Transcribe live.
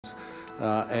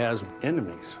as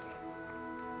enemies.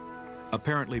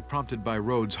 Apparently prompted by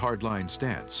Rhodes' hardline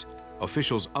stance,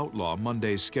 officials outlaw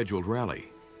Monday's scheduled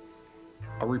rally.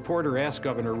 A reporter asked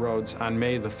Governor Rhodes on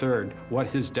May the 3rd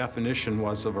what his definition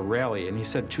was of a rally, and he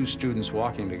said 2 students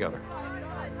walking together.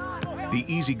 The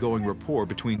easygoing rapport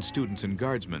between students and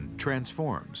guardsmen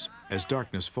transforms as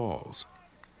darkness falls.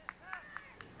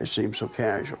 It seemed so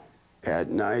casual. At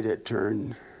night it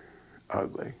turned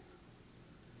ugly,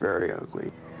 very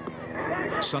ugly.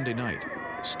 Sunday night,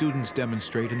 students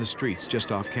demonstrate in the streets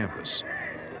just off campus.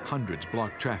 Hundreds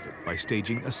block traffic by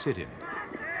staging a sit-in.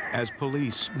 As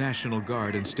police, National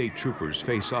Guard, and state troopers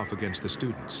face off against the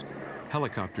students,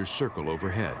 helicopters circle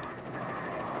overhead.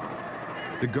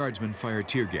 The guardsmen fire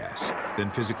tear gas,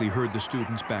 then physically herd the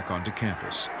students back onto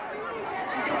campus.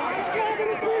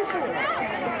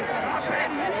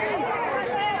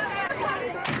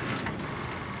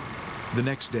 The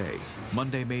next day,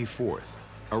 Monday, May 4th,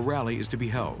 a rally is to be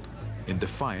held in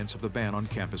defiance of the ban on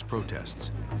campus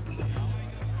protests.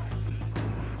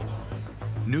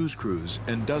 News crews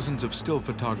and dozens of still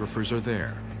photographers are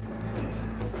there.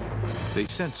 They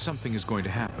sense something is going to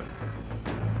happen.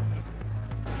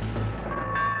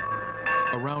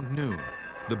 Around noon,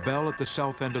 the bell at the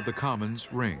south end of the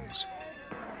Commons rings.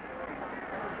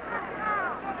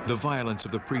 The violence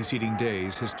of the preceding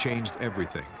days has changed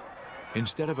everything.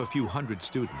 Instead of a few hundred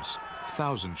students,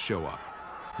 thousands show up,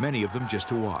 many of them just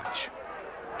to watch.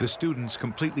 The students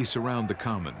completely surround the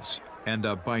Commons and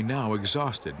a by now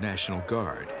exhausted National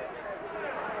Guard.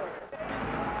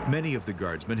 Many of the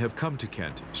guardsmen have come to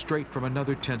Kent straight from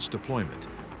another tense deployment.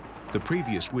 The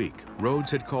previous week,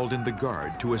 Rhodes had called in the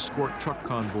Guard to escort truck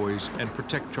convoys and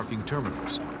protect trucking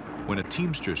terminals when a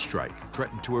Teamsters strike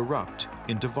threatened to erupt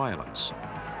into violence.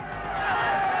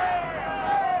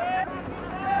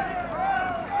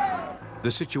 The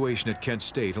situation at Kent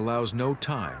State allows no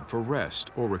time for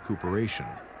rest or recuperation.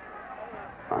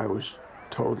 I was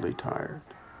totally tired.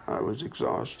 I was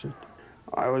exhausted.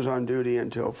 I was on duty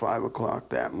until 5 o'clock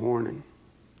that morning.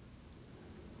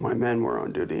 My men were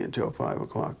on duty until 5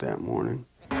 o'clock that morning.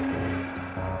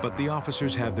 But the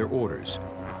officers have their orders.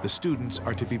 The students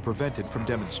are to be prevented from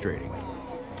demonstrating.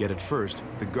 Yet at first,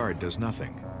 the Guard does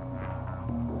nothing.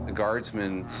 The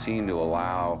guardsmen seem to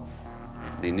allow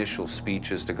the initial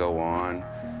speeches to go on,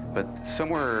 but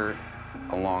somewhere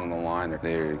along the line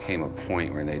there came a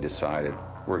point where they decided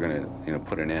we're going to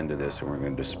put an end to this and we're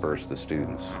going to disperse the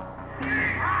students.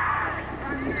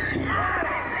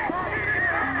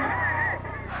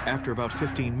 After about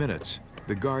 15 minutes,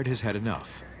 the Guard has had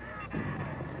enough.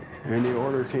 And the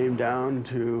order came down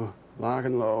to lock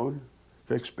and load,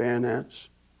 fix bayonets,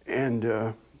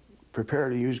 and prepare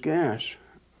to use gas.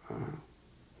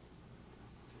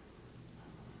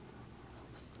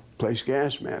 Place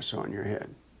gas masks on your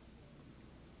head.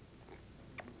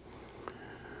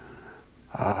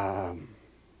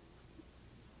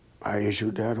 I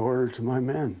issued that order to my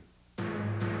men.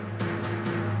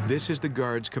 This is the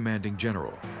Guard's commanding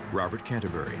general, Robert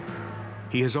Canterbury.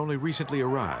 He has only recently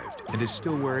arrived and is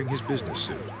still wearing his business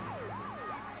suit.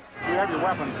 You have your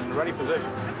weapons in the ready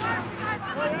position.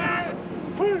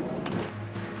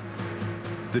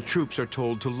 The troops are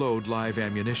told to load live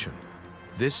ammunition.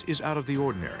 This is out of the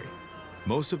ordinary.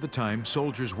 Most of the time,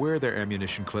 soldiers wear their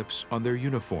ammunition clips on their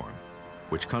uniform,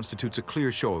 which constitutes a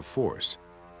clear show of force.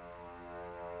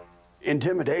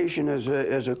 Intimidation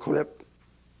is a clip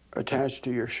attached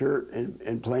to your shirt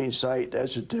in plain sight.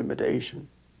 That's intimidation.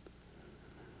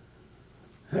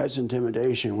 That's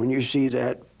intimidation. When you see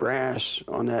that brass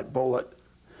on that bullet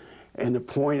and the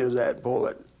point of that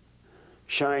bullet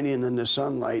shining in the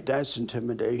sunlight, that's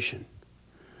intimidation.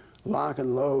 Lock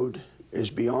and load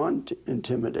is beyond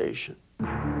intimidation.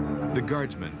 The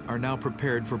Guardsmen are now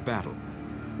prepared for battle,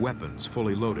 weapons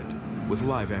fully loaded with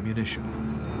live ammunition.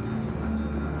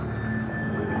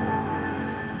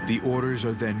 The orders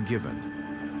are then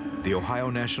given. The Ohio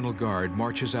National Guard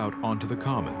marches out onto the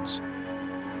Commons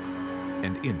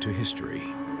and into history.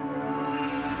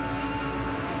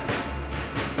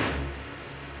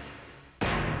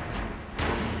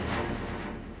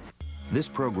 This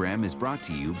program is brought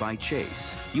to you by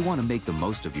Chase. You want to make the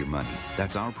most of your money.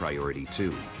 That's our priority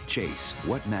too. Chase,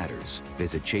 what matters?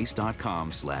 Visit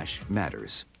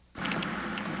chase.com/matters.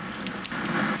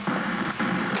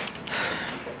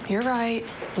 You're right.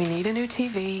 We need a new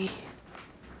TV.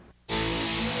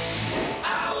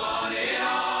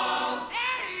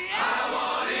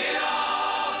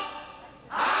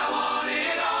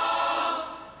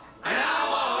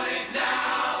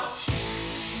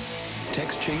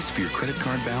 Text Chase for your credit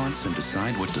card balance and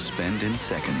decide what to spend in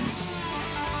seconds.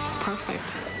 It's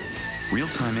perfect.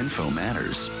 Real-time info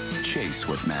matters. Chase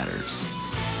what matters.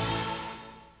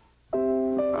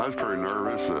 I was pretty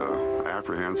nervous,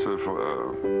 apprehensive.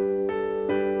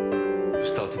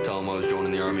 Just tough to tell them I was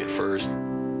joining the Army at first.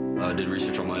 Did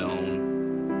research on my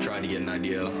own, tried to get an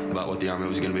idea about what the Army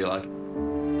was going to be like.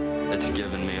 It's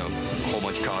given me a whole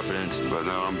bunch of confidence. But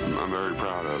no, I'm very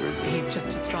proud of him. He's just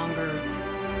a stronger,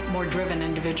 more driven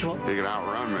individual. He can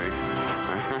outrun me.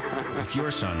 If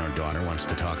your son or daughter wants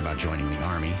to talk about joining the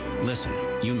Army, listen,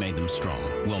 you made them strong.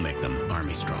 We'll make them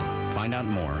Army strong. Find out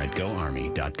more at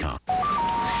goarmy.com.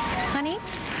 Honey,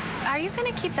 are you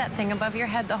going to keep that thing above your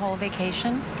head the whole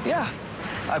vacation? Yeah.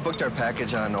 I booked our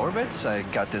package on Orbitz. I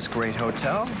got this great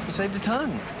hotel. Saved a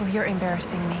ton. Well, you're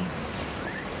embarrassing me.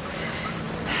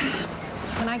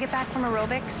 When I get back from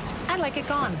aerobics, I'd like it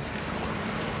gone.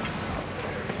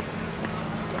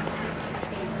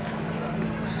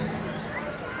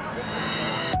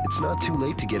 It's not too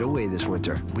late to get away this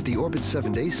winter. With the Orbitz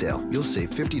 7-day sale, you'll save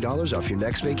 $50 off your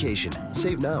next vacation.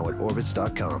 Save now at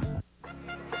Orbitz.com.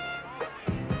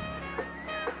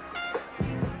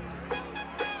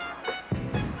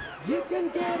 You can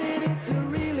get it if you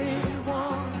really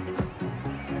want.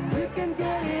 You can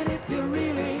get it if you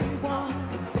really want.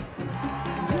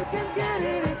 You can get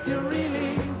it if you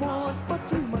really want.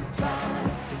 But you must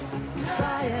try.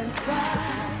 Try and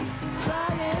try.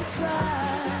 Try and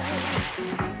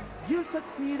try. You'll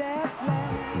succeed at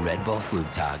last. Red Bull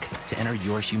Flugtag. To enter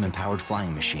your human-powered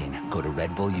flying machine, go to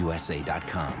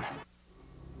redbullusa.com.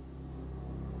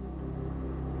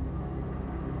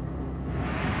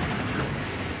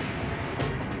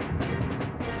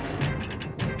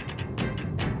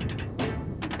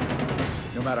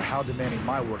 No matter how demanding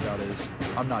my workout is,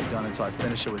 I'm not done until I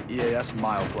finish it with EAS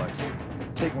Myoplex.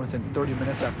 Taken within 30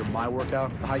 minutes after my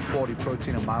workout, the high-quality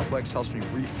protein in Myoplex helps me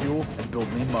refuel and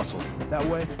build lean muscle. That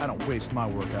way, I don't waste my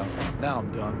workout. Now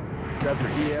I'm done. Grab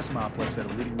your EAS Myoplex at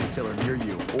a leading retailer near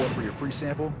you, or for your free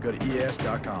sample, go to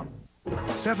EAS.com.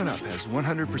 7-Up has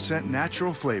 100%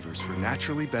 natural flavors for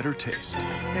naturally better taste.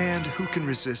 And who can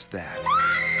resist that?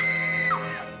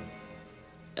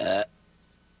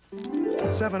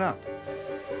 7-Up,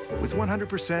 with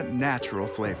 100% natural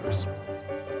flavors.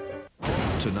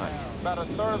 Tonight, about a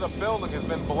third of the building has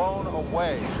been blown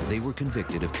away. they were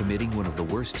convicted of committing one of the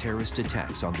worst terrorist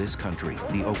attacks on this country,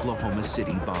 the Oklahoma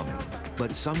City bombing.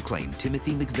 But some claim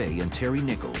Timothy McVeigh and Terry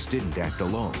Nichols didn't act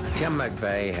alone. Tim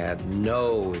McVeigh had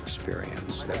no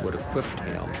experience that would equip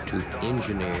him to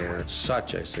engineer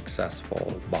such a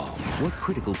successful bomb. What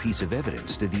critical piece of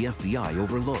evidence did the FBI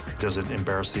overlook? Does it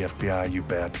embarrass the FBI? You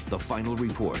bet. The final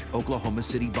report, Oklahoma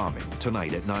City bombing,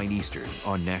 tonight at 9 Eastern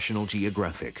on National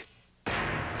Geographic.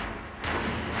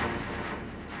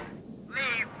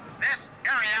 Leave this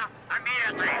area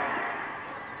immediately.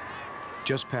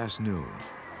 Just past noon,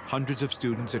 hundreds of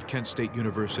students at Kent State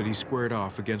University squared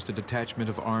off against a detachment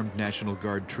of armed National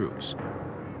Guard troops.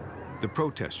 The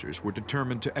protesters were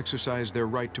determined to exercise their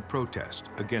right to protest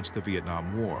against the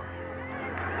Vietnam War.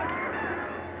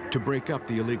 To break up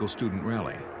the illegal student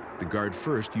rally, the Guard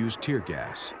first used tear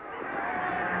gas.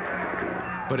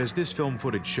 But as this film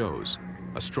footage shows,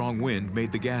 a strong wind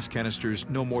made the gas canisters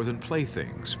no more than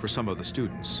playthings for some of the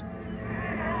students.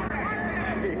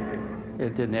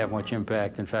 It didn't have much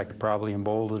impact. In fact, it probably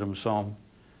emboldened them some.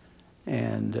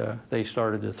 And they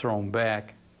started to throw them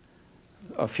back,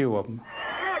 a few of them.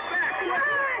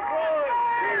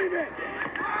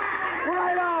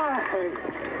 Right on!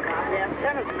 Yeah,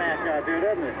 tennis match out there,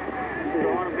 doesn't it? You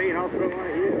don't want to beat, I'll throw one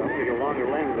at you. I'll take a longer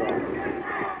lens off.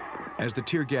 As the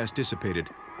tear gas dissipated,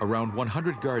 around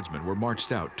 100 guardsmen were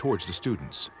marched out towards the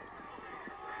students.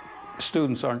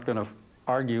 Students aren't going to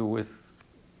argue with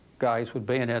guys with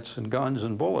bayonets and guns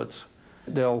and bullets.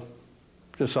 They'll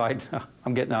decide,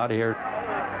 I'm getting out of here.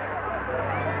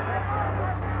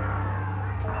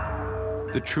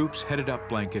 The troops headed up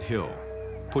Blanket Hill,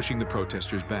 pushing the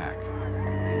protesters back.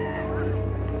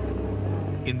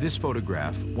 In this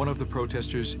photograph, one of the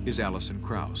protesters is Allison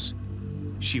Krause.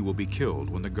 She will be killed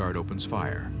when the Guard opens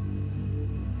fire.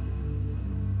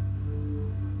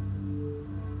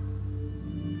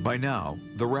 By now,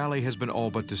 the rally has been all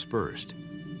but dispersed.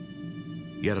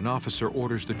 Yet an officer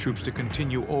orders the troops to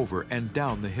continue over and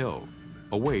down the hill,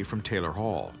 away from Taylor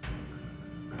Hall.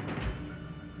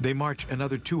 They march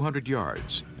another 200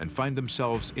 yards and find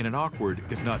themselves in an awkward,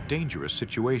 if not dangerous,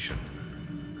 situation.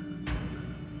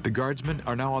 The guardsmen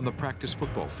are now on the practice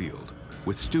football field,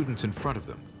 with students in front of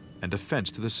them and a fence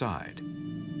to the side.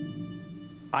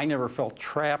 I never felt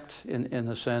trapped in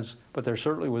the sense, but there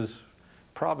certainly was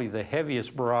probably the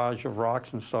heaviest barrage of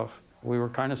rocks and stuff. We were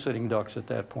kind of sitting ducks at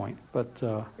that point, but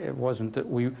it wasn't that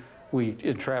we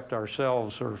entrapped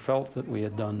ourselves or felt that we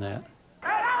had done that.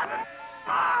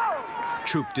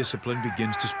 Troop discipline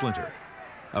begins to splinter.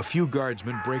 A few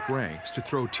guardsmen break ranks to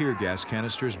throw tear gas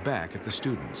canisters back at the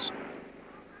students.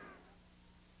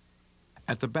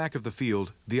 At the back of the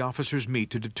field, the officers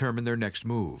meet to determine their next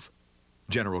move.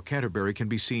 General Canterbury can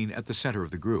be seen at the center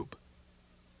of the group.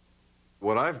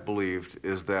 What I've believed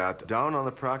is that down on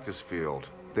the practice field,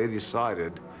 they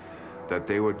decided that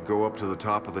they would go up to the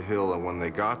top of the hill, and when they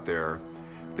got there,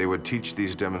 they would teach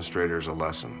these demonstrators a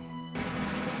lesson.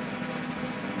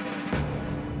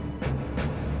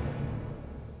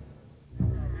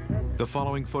 The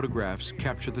following photographs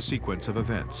capture the sequence of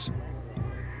events.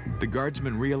 The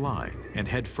guardsmen realign and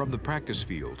head from the practice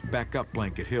field back up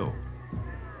Blanket Hill.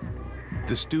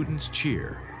 The students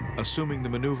cheer, assuming the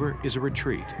maneuver is a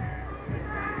retreat.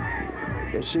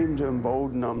 It seemed to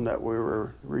embolden them that we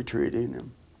were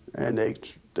retreating, and they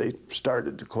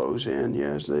started to close in.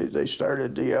 Yes, they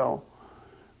started to yell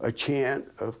a chant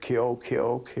of kill,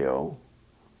 kill, kill.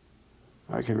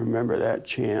 I can remember that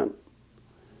chant.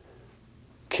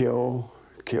 Kill,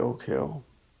 kill, kill.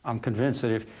 I'm convinced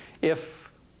that if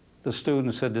the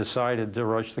students had decided to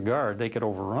rush the guard, they could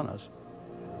overrun us.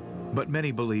 But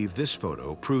many believe this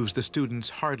photo proves the students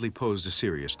hardly posed a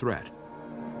serious threat.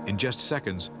 In just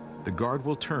seconds, the guard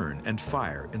will turn and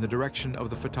fire in the direction of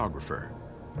the photographer.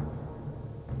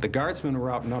 The guardsmen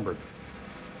were outnumbered,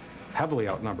 heavily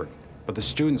outnumbered, but the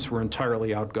students were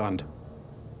entirely outgunned.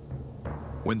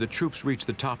 When the troops reach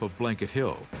the top of Blanket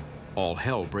Hill, all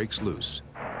hell breaks loose.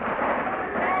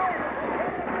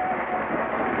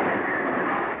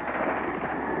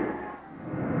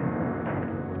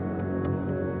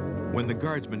 When the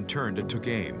guardsmen turned and took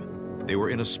aim, they were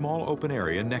in a small open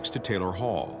area next to Taylor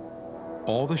Hall.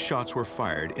 All the shots were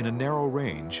fired in a narrow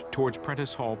range towards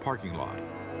Prentice Hall parking lot.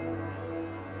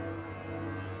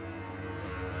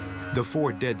 The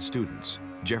 4 dead students,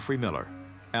 Jeffrey Miller,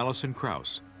 Allison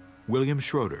Krause, William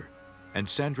Schroeder, and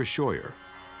Sandra Scheuer,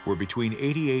 were between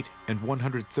 88 and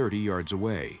 130 yards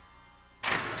away.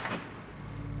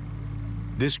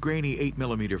 This grainy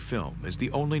 8mm film is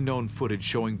the only known footage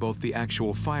showing both the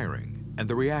actual firing and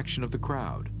the reaction of the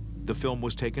crowd. The film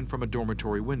was taken from a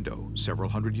dormitory window several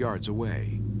hundred yards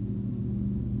away.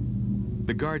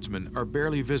 The guardsmen are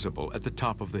barely visible at the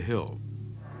top of the hill,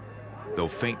 though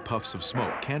faint puffs of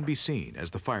smoke can be seen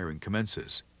as the firing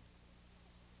commences.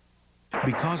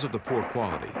 Because of the poor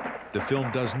quality, the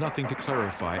film does nothing to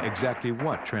clarify exactly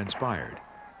what transpired.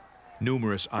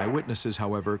 Numerous eyewitnesses,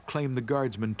 however, claim the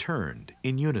guardsmen turned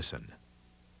in unison.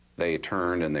 They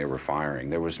turned and they were firing.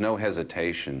 There was no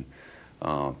hesitation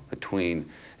between,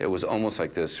 it was almost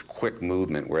like this quick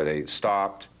movement where they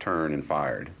stopped, turned, and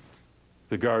fired.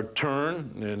 The guard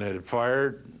turned and had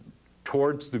fired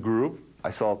towards the group.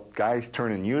 I saw guys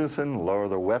turn in unison, lower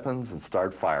their weapons, and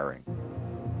start firing.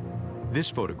 This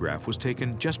photograph was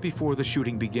taken just before the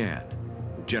shooting began.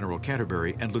 General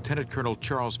Canterbury and Lieutenant Colonel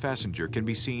Charles Fassinger can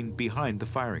be seen behind the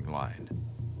firing line.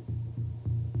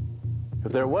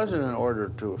 If there wasn't an order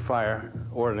to fire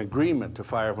or an agreement to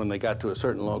fire when they got to a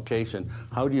certain location,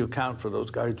 how do you account for those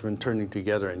guardsmen turning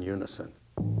together in unison?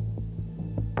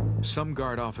 Some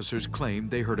guard officers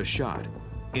claimed they heard a shot.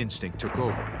 Instinct took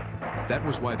over. That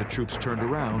was why the troops turned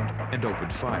around and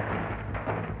opened fire.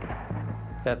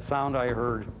 That sound I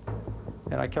heard,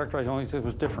 and I characterized only as it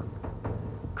was different.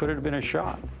 Could it have been a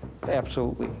shot?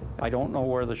 Absolutely. I don't know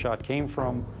where the shot came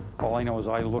from. All I know is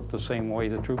I looked the same way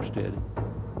the troops did.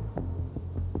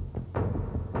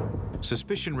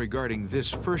 Suspicion regarding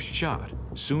this first shot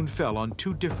soon fell on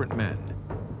 2 different men.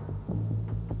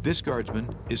 This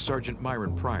guardsman is Sergeant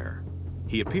Myron Pryor.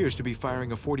 He appears to be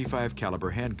firing a .45 caliber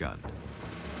handgun.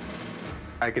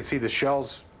 I could see the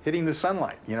shells hitting the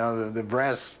sunlight, you know, the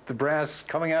brass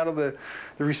coming out of the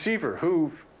receiver,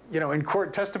 who, you know, in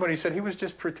court testimony said he was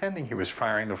just pretending he was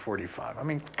firing the .45. I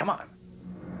mean, come on.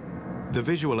 The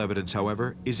visual evidence,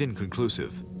 however, is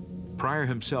inconclusive. Pryor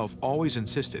himself always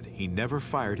insisted he never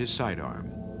fired his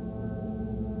sidearm.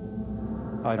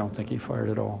 I don't think he fired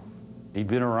at all. He'd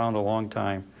been around a long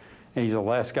time, and he's the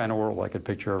last guy in the world I could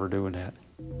picture ever doing that.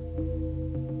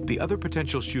 The other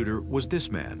potential shooter was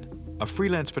this man, a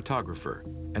freelance photographer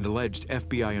and alleged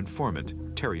FBI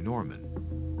informant, Terry Norman.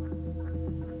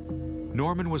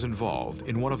 Norman was involved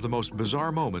in one of the most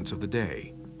bizarre moments of the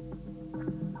day.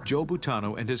 Joe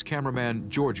Butano and his cameraman,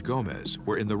 George Gomez,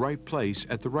 were in the right place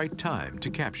at the right time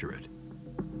to capture it.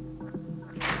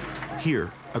 Here,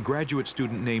 a graduate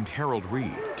student named Harold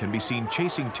Reed can be seen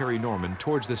chasing Terry Norman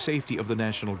towards the safety of the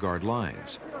National Guard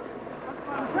lines.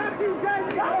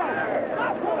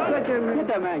 Get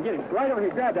that man, get him. Right over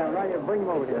here, grab that right here, bring him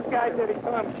over here. This guy said he's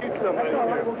trying to shoot somebody. That's all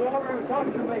right, we'll go over and talk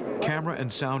to him. Camera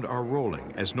and sound are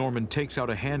rolling as Norman takes out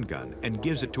a handgun and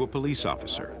gives it to a police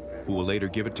officer. who will later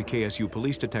give it to KSU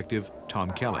police detective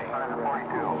Tom Kelly. The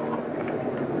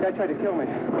guy tried to kill me.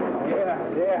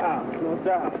 Yeah, no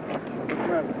doubt.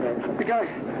 The guy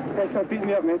tried to beat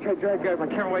me up, man. Tried to drag guy. My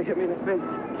camera away, hit me in the face.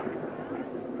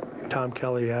 Tom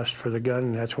Kelly asked for the gun,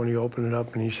 and that's when he opened it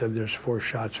up, and he said there's 4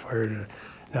 shots fired.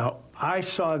 Now, I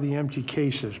saw the empty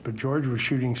cases, but George was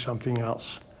shooting something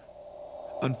else.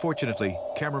 Unfortunately,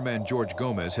 cameraman George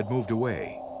Gomez had moved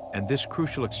away, and this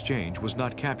crucial exchange was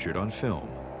not captured on film.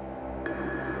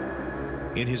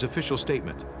 In his official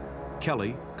statement,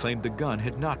 Kelly claimed the gun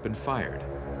had not been fired.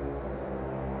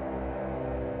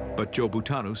 But Joe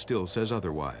Butano still says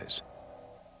otherwise.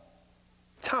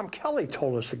 Tom Kelly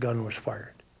told us the gun was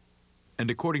fired. And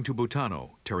according to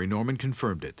Butano, Terry Norman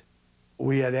confirmed it.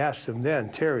 We had asked him then,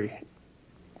 Terry,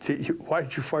 why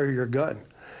did you fire your gun?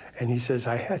 And he says,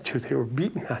 I had to. They were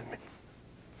beating on me.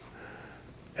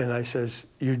 And I says,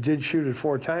 you did shoot it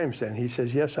 4 times then? He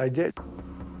says, yes, I did.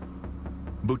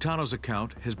 Butano's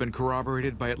account has been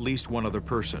corroborated by at least one other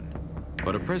person.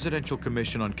 But a presidential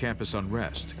commission on campus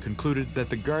unrest concluded that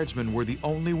the guardsmen were the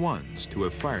only ones to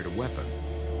have fired a weapon.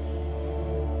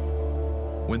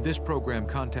 When this program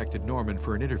contacted Norman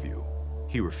for an interview,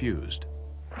 he refused.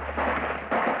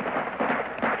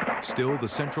 Still, the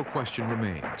central question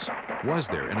remains. Was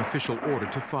there an official order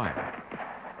to fire?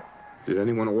 Did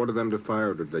anyone order them to fire,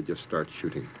 or did they just start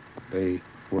shooting? They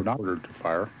were not ordered to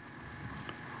fire.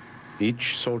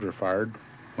 Each soldier fired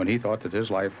when he thought that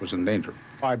his life was in danger.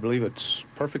 I believe it's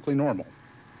perfectly normal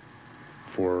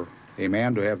for a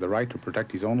man to have the right to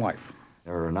protect his own life.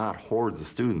 There are not hordes of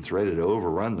students ready to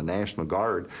overrun the National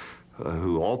Guard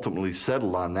who ultimately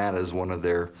settled on that as one of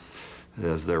their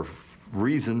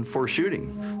reason for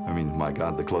shooting. I mean, my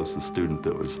God, the closest student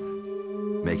that was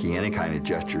making any kind of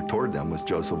gesture toward them was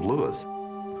Joseph Lewis,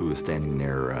 who was standing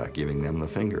there giving them the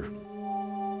finger.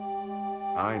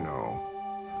 I know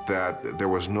that there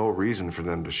was no reason for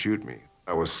them to shoot me.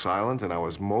 I was silent and I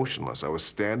was motionless. I was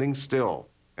standing still,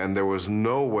 and there was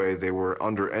no way they were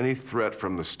under any threat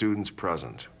from the students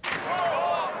present.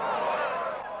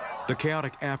 The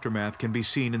chaotic aftermath can be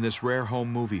seen in this rare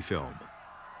home movie film.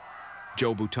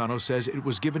 Joe Butano says it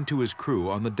was given to his crew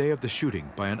on the day of the shooting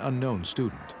by an unknown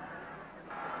student.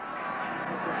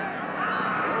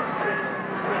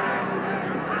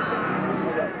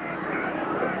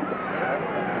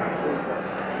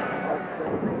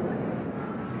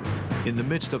 In the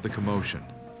midst of the commotion,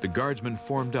 the guardsmen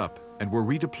formed up and were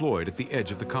redeployed at the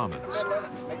edge of the commons.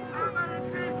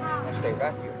 Stay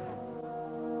back here.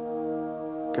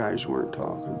 Guys weren't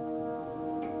talking.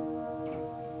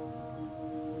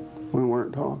 We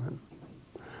weren't talking.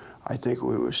 I think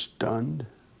we were stunned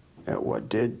at what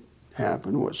did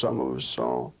happen, what some of us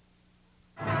saw.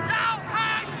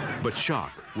 But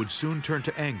shock would soon turn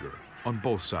to anger on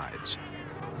both sides.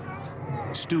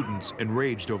 Students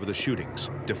enraged over the shootings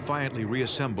defiantly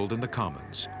reassembled in the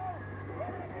commons.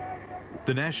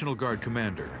 The National Guard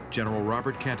commander, General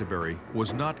Robert Canterbury,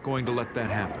 was not going to let that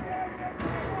happen.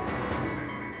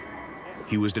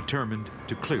 He was determined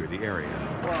to clear the area.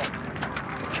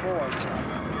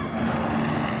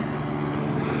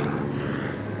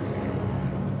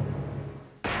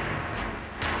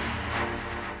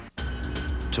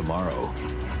 Tomorrow,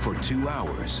 for 2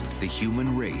 hours, the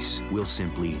human race will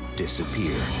simply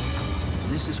disappear.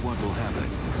 This is what will happen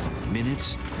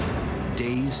minutes,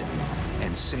 days,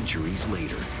 and centuries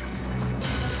later.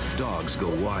 Dogs go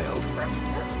wild.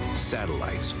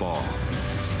 Satellites fall.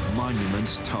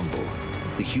 Monuments tumble.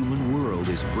 The human world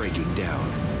is breaking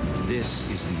down. This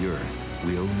is the Earth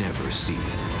we'll never see.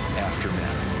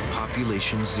 Aftermath,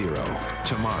 Population Zero,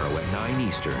 tomorrow at 9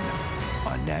 Eastern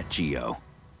on Nat Geo.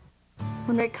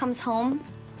 When Rick comes home,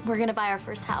 we're gonna buy our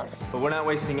first house. But we're not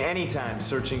wasting any time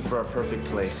searching for our perfect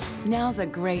place. Now's a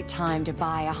great time to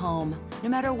buy a home. No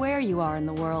matter where you are in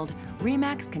the world,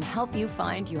 RE/MAX can help you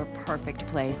find your perfect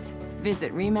place.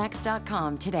 Visit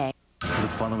RE/MAX.com today. The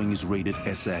following is rated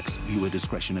SX. Viewer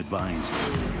discretion advised.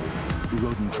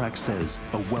 Road and Track says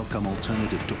a welcome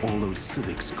alternative to all those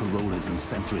Civics, Corollas, and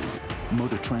Sentras.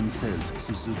 Motor Trend says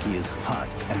Suzuki is hot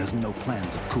and has no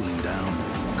plans of cooling down.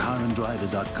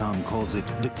 CarAndDriver.com calls it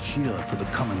the cure for the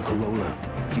common Corolla.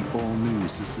 The all-new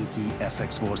Suzuki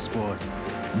SX4 Sport.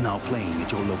 Now playing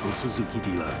at your local Suzuki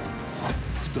dealer.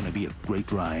 It's gonna be a great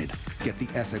ride. Get the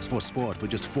SX4 Sport for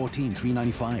just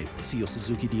 $14,395. See your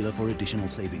Suzuki dealer for additional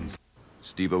savings.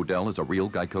 Steve Odell is a real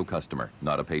Geico customer,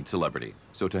 not a paid celebrity.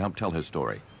 So to help tell his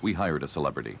story, we hired a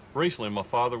celebrity. Recently, my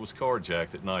father was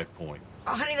carjacked at knife point.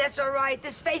 Oh, honey, that's all right.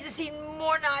 This face has seen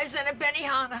more knives than a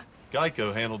Benihana.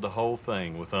 Geico handled the whole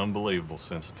thing with unbelievable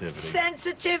sensitivity.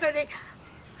 Sensitivity?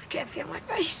 I can't feel my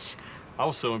face. I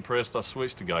was so impressed I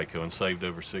switched to Geico and saved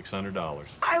over $600.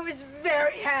 I was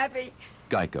very happy.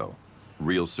 Geico.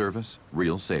 Real service,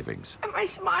 real savings. Am I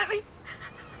smiling?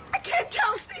 I can't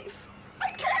tell, Steve.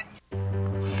 I can't.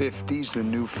 50's the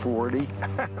new 40.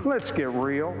 Let's get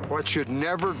real. What should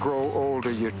never grow old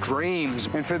are your dreams.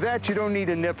 And for that, you don't need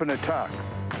a nip and a tuck.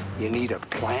 You need a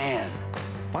plan.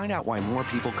 Find out why more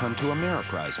people come to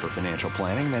Ameriprise for financial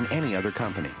planning than any other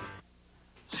company.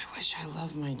 I wish I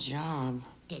loved my job.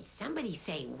 Did somebody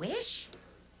say wish?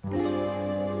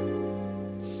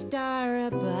 Star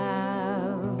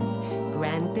above,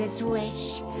 grant this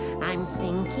wish I'm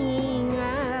thinking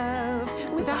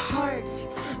of. With a heart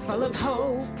full of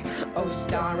hope, oh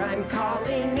star I'm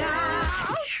calling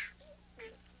out.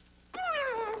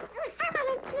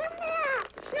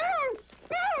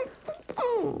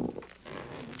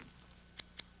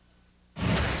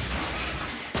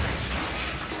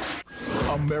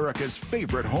 America's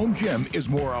favorite home gym is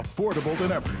more affordable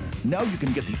than ever. Now you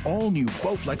can get the all-new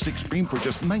Bowflex Extreme for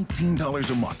just $19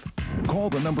 a month. Call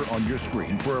the number on your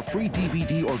screen for a free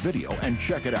DVD or video and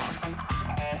check it out.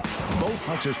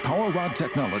 Bowflex's Power Rod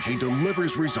technology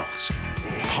delivers results.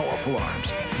 Powerful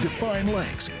arms, defined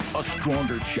legs, a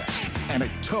stronger chest, and a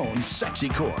toned, sexy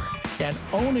core. And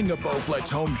owning a Bowflex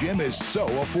home gym is so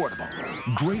affordable.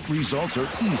 Great results are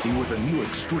easy with a new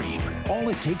Extreme. All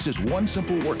it takes is one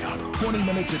simple workout, 20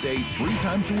 minutes a day, 3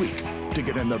 times a week, to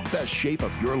get in the best shape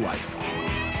of your life.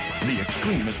 The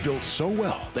Extreme is built so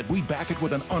well that we back it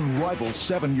with an unrivaled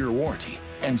 7-year warranty.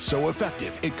 And so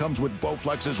effective, it comes with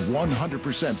Bowflex's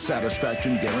 100%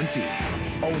 satisfaction guarantee.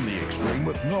 Own the Extreme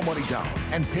with no money down,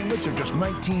 and payments are just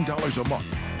 $19 a month.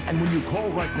 And when you call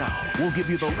right now, we'll give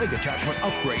you the leg attachment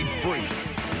upgrade free.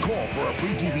 Call for a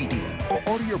free DVD or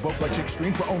order your Bowflex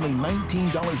Extreme for only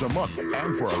 $19 a month.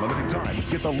 And for a limited time,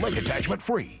 get the leg attachment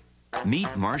free.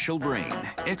 Meet Marshall Brain,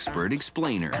 expert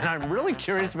explainer. And I'm really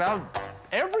curious about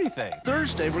everything.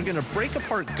 Thursday, we're going to break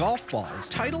apart golf balls.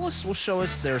 Titleists will show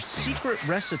us their secret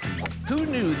recipe. Who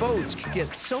knew boats could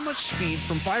get so much speed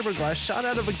from fiberglass shot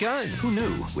out of a gun? Who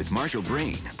knew? With Marshall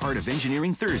Brain, part of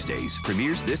Engineering Thursdays,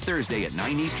 premieres this Thursday at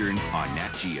 9 Eastern on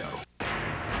Nat Geo.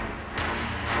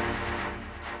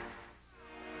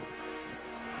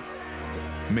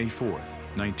 May 4th,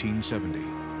 1970.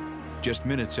 Just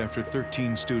minutes after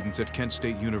 13 students at Kent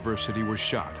State University were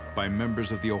shot by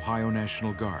members of the Ohio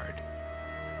National Guard.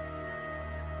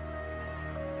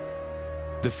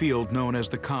 The field known as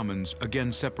the Commons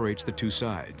again separates the two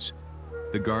sides.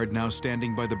 The Guard now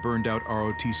standing by the burned-out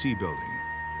ROTC building.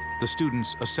 The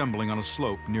students assembling on a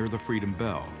slope near the Freedom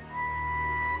Bell.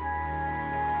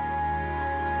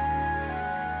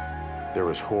 There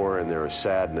was horror and there was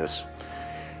sadness,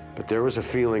 but there was a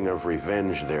feeling of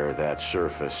revenge there that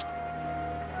surfaced.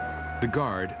 The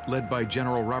Guard, led by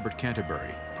General Robert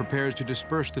Canterbury, prepares to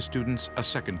disperse the students a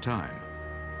second time,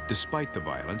 despite the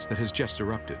violence that has just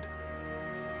erupted.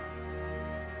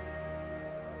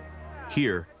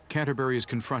 Here, Canterbury is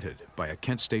confronted by a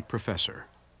Kent State professor.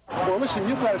 Well, listen,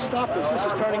 you've got to stop this. This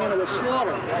is turning into a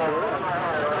slaughter.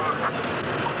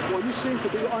 Well, you seem to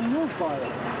be unmoved by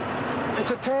it.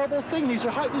 It's a terrible thing. These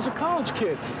are college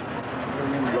kids. I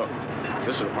mean, look,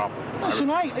 this is a problem. Listen,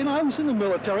 I was in the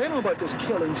military. I know about this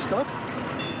killing stuff.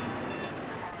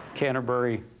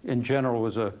 Canterbury, in general,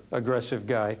 was an aggressive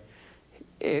guy.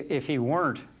 If he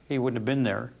weren't, he wouldn't have been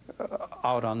there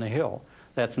out on the hill.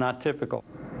 That's not typical.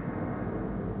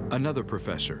 Another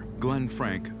professor, Glenn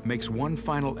Frank, makes one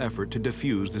final effort to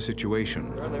defuse the situation.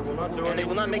 They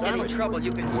will not make any trouble.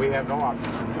 You can. We have no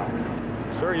option.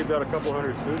 Sir, you've got a couple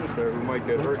hundred students there who might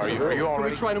get hurt. Are you all ready? Can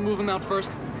we try to move them out first?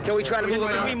 Can we try to move them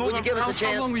out? Would you give us a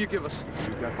chance? How long will you give us?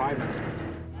 You've got 5 minutes.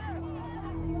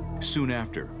 Soon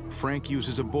after, Frank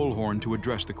uses a bullhorn to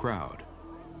address the crowd.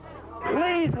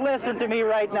 Please listen to me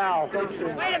right now. Wait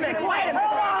a minute, hold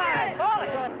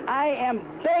on! I am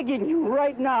begging you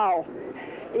right now.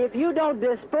 If you don't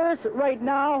disperse right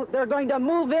now, they're going to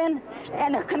move in,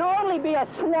 and it can only be a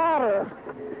slaughter.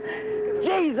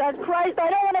 Jesus Christ, I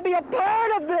don't want to be a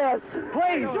part of this.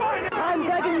 Please, I'm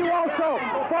begging you also.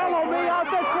 Follow me out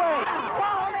this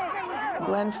way.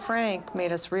 Glenn Frank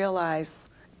made us realize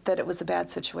that it was a bad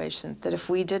situation, that if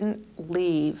we didn't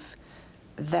leave,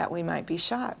 that we might be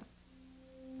shot.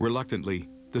 Reluctantly,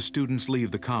 the students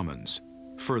leave the Commons.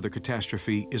 Further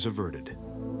catastrophe is averted.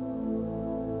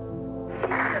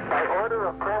 By order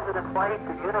of President White,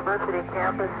 the university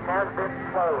campus has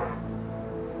been closed.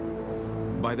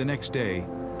 By the next day,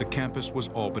 the campus was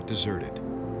all but deserted.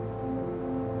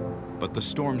 But the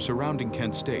storm surrounding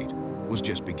Kent State was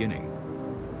just beginning.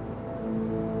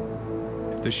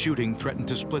 The shooting threatened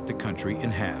to split the country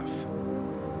in half.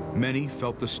 Many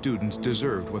felt the students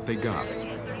deserved what they got.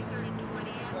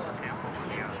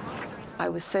 I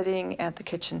was sitting at the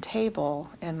kitchen table,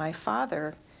 and my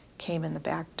father came in the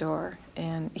back door,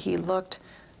 and he looked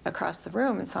across the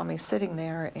room and saw me sitting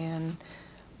there, and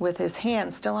with his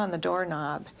hand still on the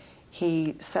doorknob,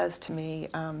 he says to me,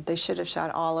 they should have shot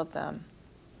all of them.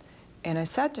 And I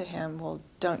said to him, well,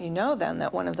 don't you know then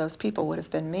that one of those people would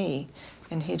have been me?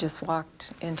 And he just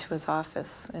walked into his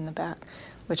office in the back,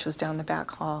 which was down the back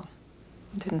hall.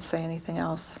 Didn't say anything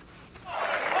else.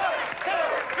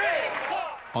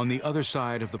 On the other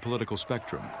side of the political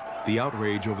spectrum, the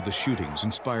outrage over the shootings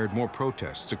inspired more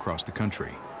protests across the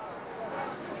country.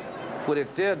 What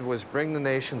it did was bring the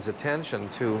nation's attention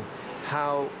to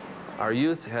how our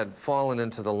youth had fallen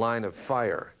into the line of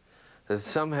fire, that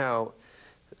somehow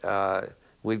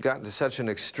we'd gotten to such an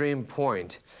extreme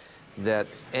point that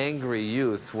angry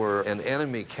youth were an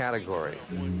enemy category.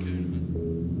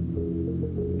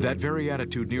 That very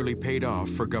attitude nearly paid off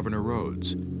for Governor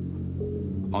Rhodes.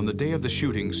 On the day of the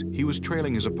shootings, he was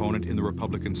trailing his opponent in the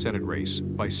Republican Senate race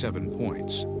by 7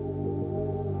 points.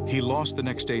 He lost the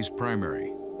next day's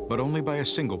primary, but only by a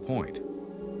single point.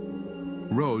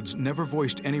 Rhodes never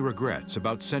voiced any regrets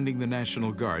about sending the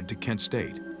National Guard to Kent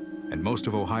State, and most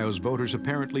of Ohio's voters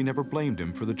apparently never blamed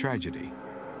him for the tragedy.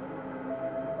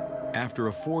 After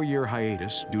a 4-year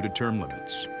hiatus due to term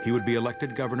limits, he would be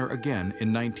elected governor again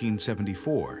in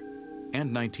 1974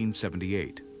 and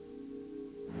 1978.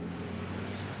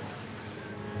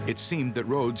 It seemed that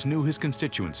Rhodes knew his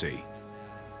constituency.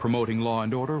 Promoting law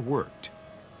and order worked.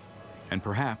 And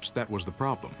perhaps that was the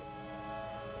problem.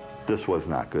 This was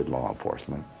not good law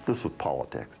enforcement. This was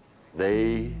politics.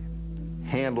 They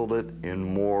handled it in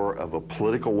more of a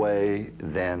political way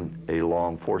than a law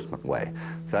enforcement way.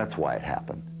 That's why it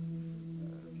happened.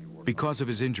 Because of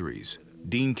his injuries,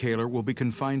 Dean Kaler will be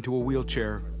confined to a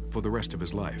wheelchair for the rest of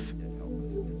his life.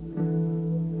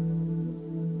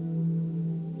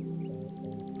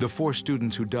 The 4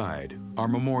 students who died are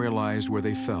memorialized where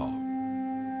they fell.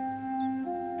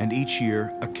 And each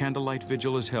year, a candlelight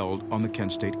vigil is held on the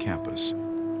Kent State campus.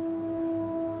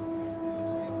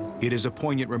 It is a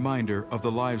poignant reminder of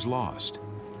the lives lost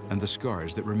and the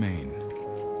scars that remain.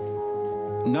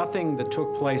 Nothing that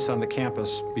took place on the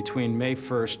campus between May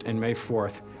 1st and May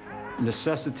 4th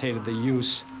necessitated the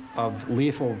use of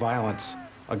lethal violence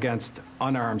against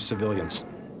unarmed civilians.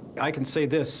 I can say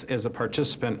this as a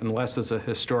participant and less as a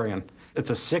historian. It's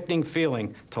a sickening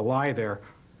feeling to lie there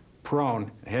prone,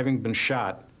 having been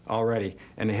shot already,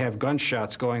 and to have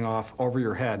gunshots going off over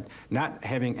your head, not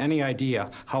having any idea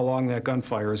how long that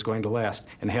gunfire is going to last,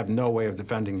 and have no way of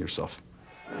defending yourself.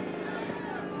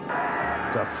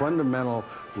 The fundamental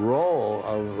role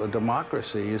of a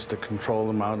democracy is to control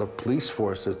the amount of police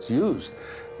force that's used.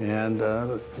 And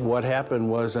what happened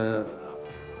was an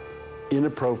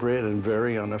inappropriate and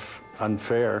very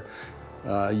unfair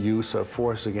use of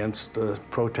force against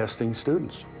protesting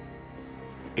students.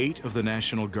 8 of the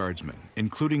National Guardsmen,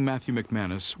 including Matthew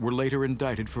McManus, were later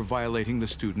indicted for violating the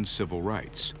students' civil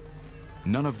rights.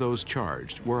 None of those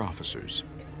charged were officers.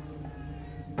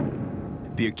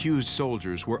 The accused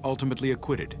soldiers were ultimately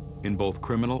acquitted in both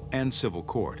criminal and civil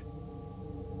court.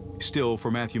 Still,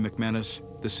 for Matthew McManus,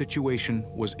 the situation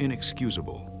was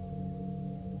inexcusable.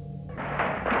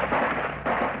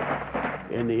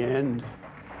 In the end,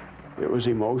 it was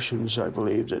emotions, I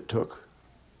believe, that took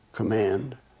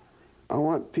command. I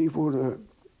want people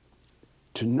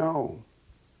to know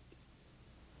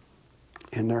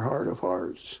in their heart of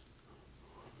hearts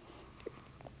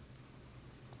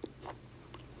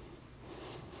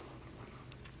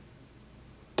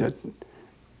that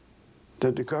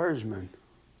the Guardsmen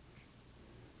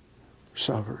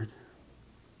suffered.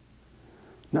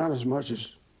 Not as much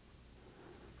as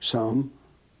some,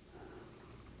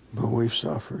 but we've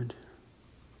suffered.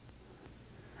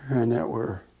 And that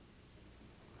we're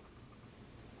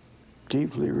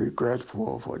deeply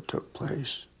regretful of what took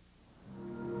place.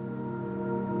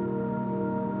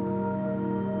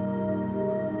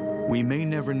 We may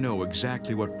never know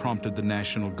exactly what prompted the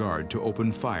National Guard to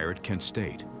open fire at Kent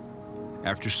State.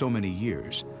 After so many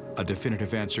years, a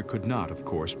definitive answer could not, of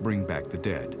course, bring back the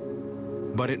dead.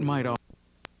 But it might also.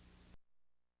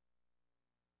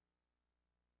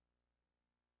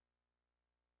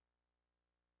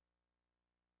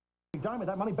 Dime me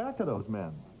that money back to those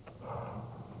men.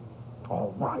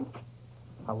 All right.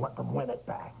 I'll let them win it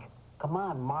back. Come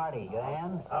on, Marty, you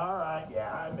in? All right,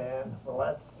 yeah, I'm in.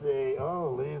 Let's see.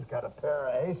 Oh, Lee's got a pair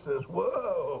of aces.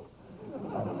 Whoa.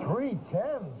 3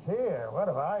 10s here. What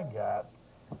have I got?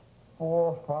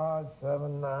 4, 5,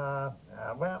 7, 9.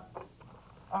 Well,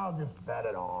 I'll just bet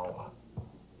it all.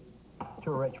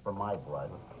 Too rich for my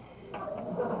blood.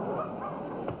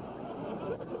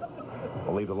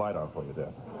 I'll leave the light on for you,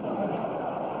 Dad.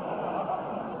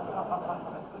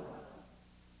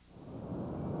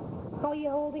 How are you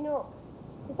holding up?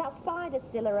 Is that spider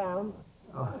still around?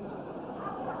 Oh.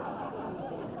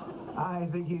 I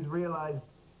think he's realized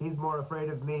he's more afraid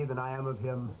of me than I am of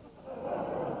him.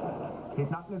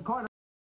 He's not in his corner.